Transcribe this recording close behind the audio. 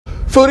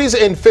Foodies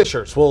and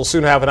Fishers will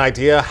soon have an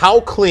idea how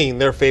clean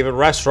their favorite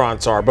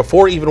restaurants are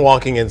before even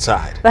walking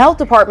inside. The health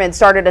department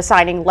started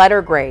assigning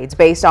letter grades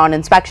based on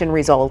inspection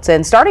results,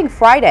 and starting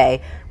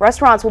Friday,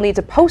 restaurants will need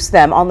to post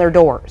them on their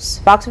doors.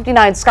 Fox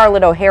 59's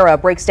Scarlett O'Hara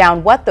breaks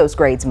down what those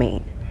grades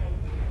mean.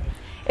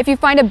 If you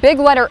find a big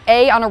letter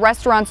A on a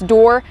restaurant's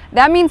door,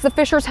 that means the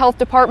Fishers Health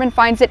Department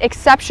finds it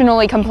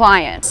exceptionally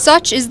compliant.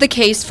 Such is the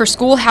case for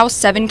Schoolhouse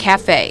 7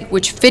 Cafe,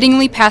 which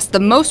fittingly passed the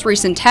most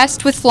recent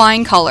test with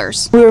flying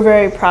colors. We were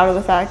very proud of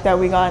the fact that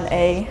we got an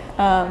A.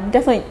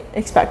 Definitely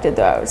expected,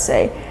 though, I would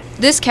say.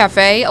 This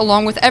cafe,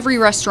 along with every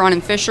restaurant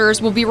in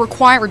Fishers, will be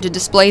required to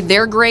display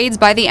their grades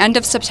by the end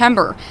of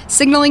September,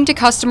 signaling to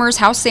customers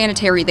how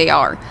sanitary they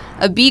are.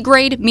 A B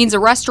grade means a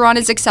restaurant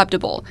is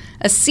acceptable.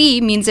 A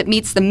C means it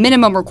meets the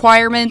minimum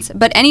requirements,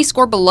 but any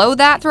score below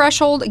that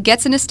threshold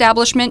gets an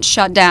establishment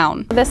shut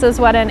down. This is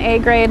what an A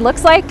grade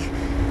looks like.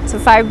 It's a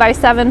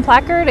 5x7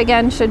 placard.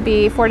 Again, should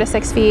be 4 to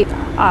 6 feet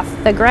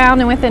off the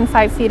ground and within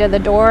 5 feet of the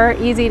door.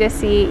 Easy to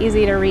see,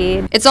 easy to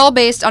read. It's all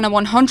based on a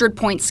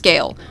 100-point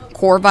scale.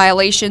 Core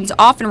violations,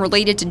 often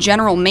related to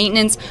general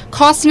maintenance,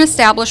 cost an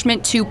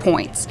establishment 2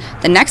 points.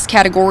 The next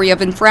category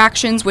of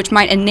infractions, which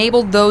might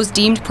enable those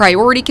deemed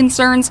priority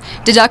concerns,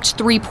 deduct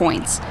 3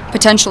 points.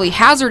 Potentially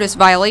hazardous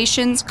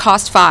violations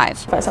cost 5.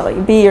 If I saw like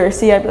a B or a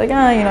C, I'd be like, do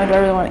I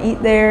really want to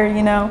eat there,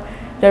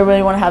 Do I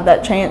really want to have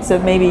that chance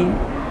of maybe,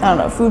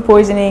 food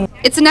poisoning?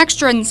 It's an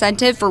extra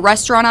incentive for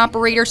restaurant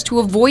operators to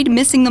avoid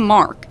missing the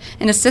mark,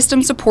 in a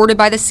system supported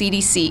by the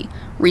CDC.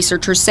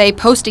 Researchers say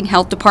posting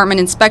health department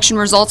inspection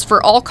results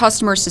for all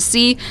customers to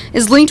see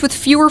is linked with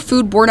fewer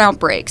foodborne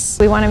outbreaks.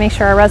 We want to make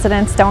sure our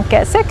residents don't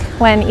get sick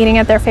when eating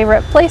at their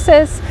favorite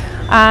places,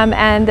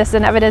 and this is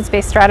an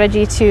evidence-based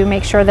strategy to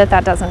make sure that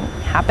that doesn't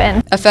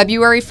happen. A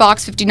February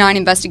Fox 59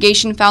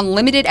 investigation found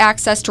limited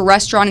access to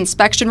restaurant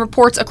inspection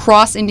reports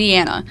across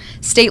Indiana.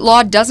 State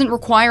law doesn't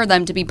require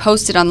them to be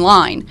posted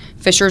online.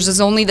 Fishers is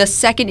only the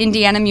second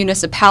Indiana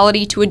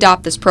municipality to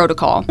adopt this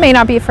protocol. It may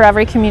not be for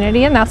every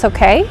community, and that's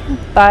okay,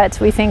 but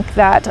we think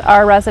that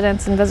our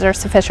residents and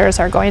visitors to Fishers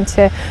are going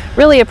to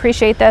really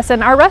appreciate this,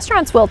 and our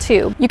restaurants will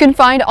too. You can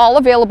find all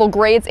available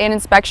grades and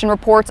inspection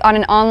reports on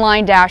an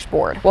online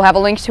dashboard. We'll have a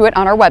link to it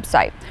on our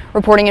website.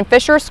 Reporting in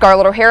Fishers,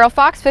 Scarlett O'Hara,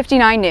 Fox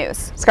 59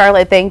 News.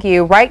 Scarlett, thank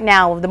you. Right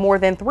now, of the more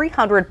than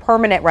 300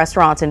 permanent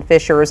restaurants in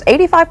Fishers,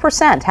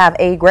 85% have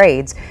A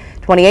grades.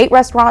 28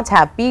 restaurants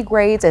have B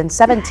grades and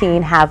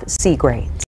 17 have C grades.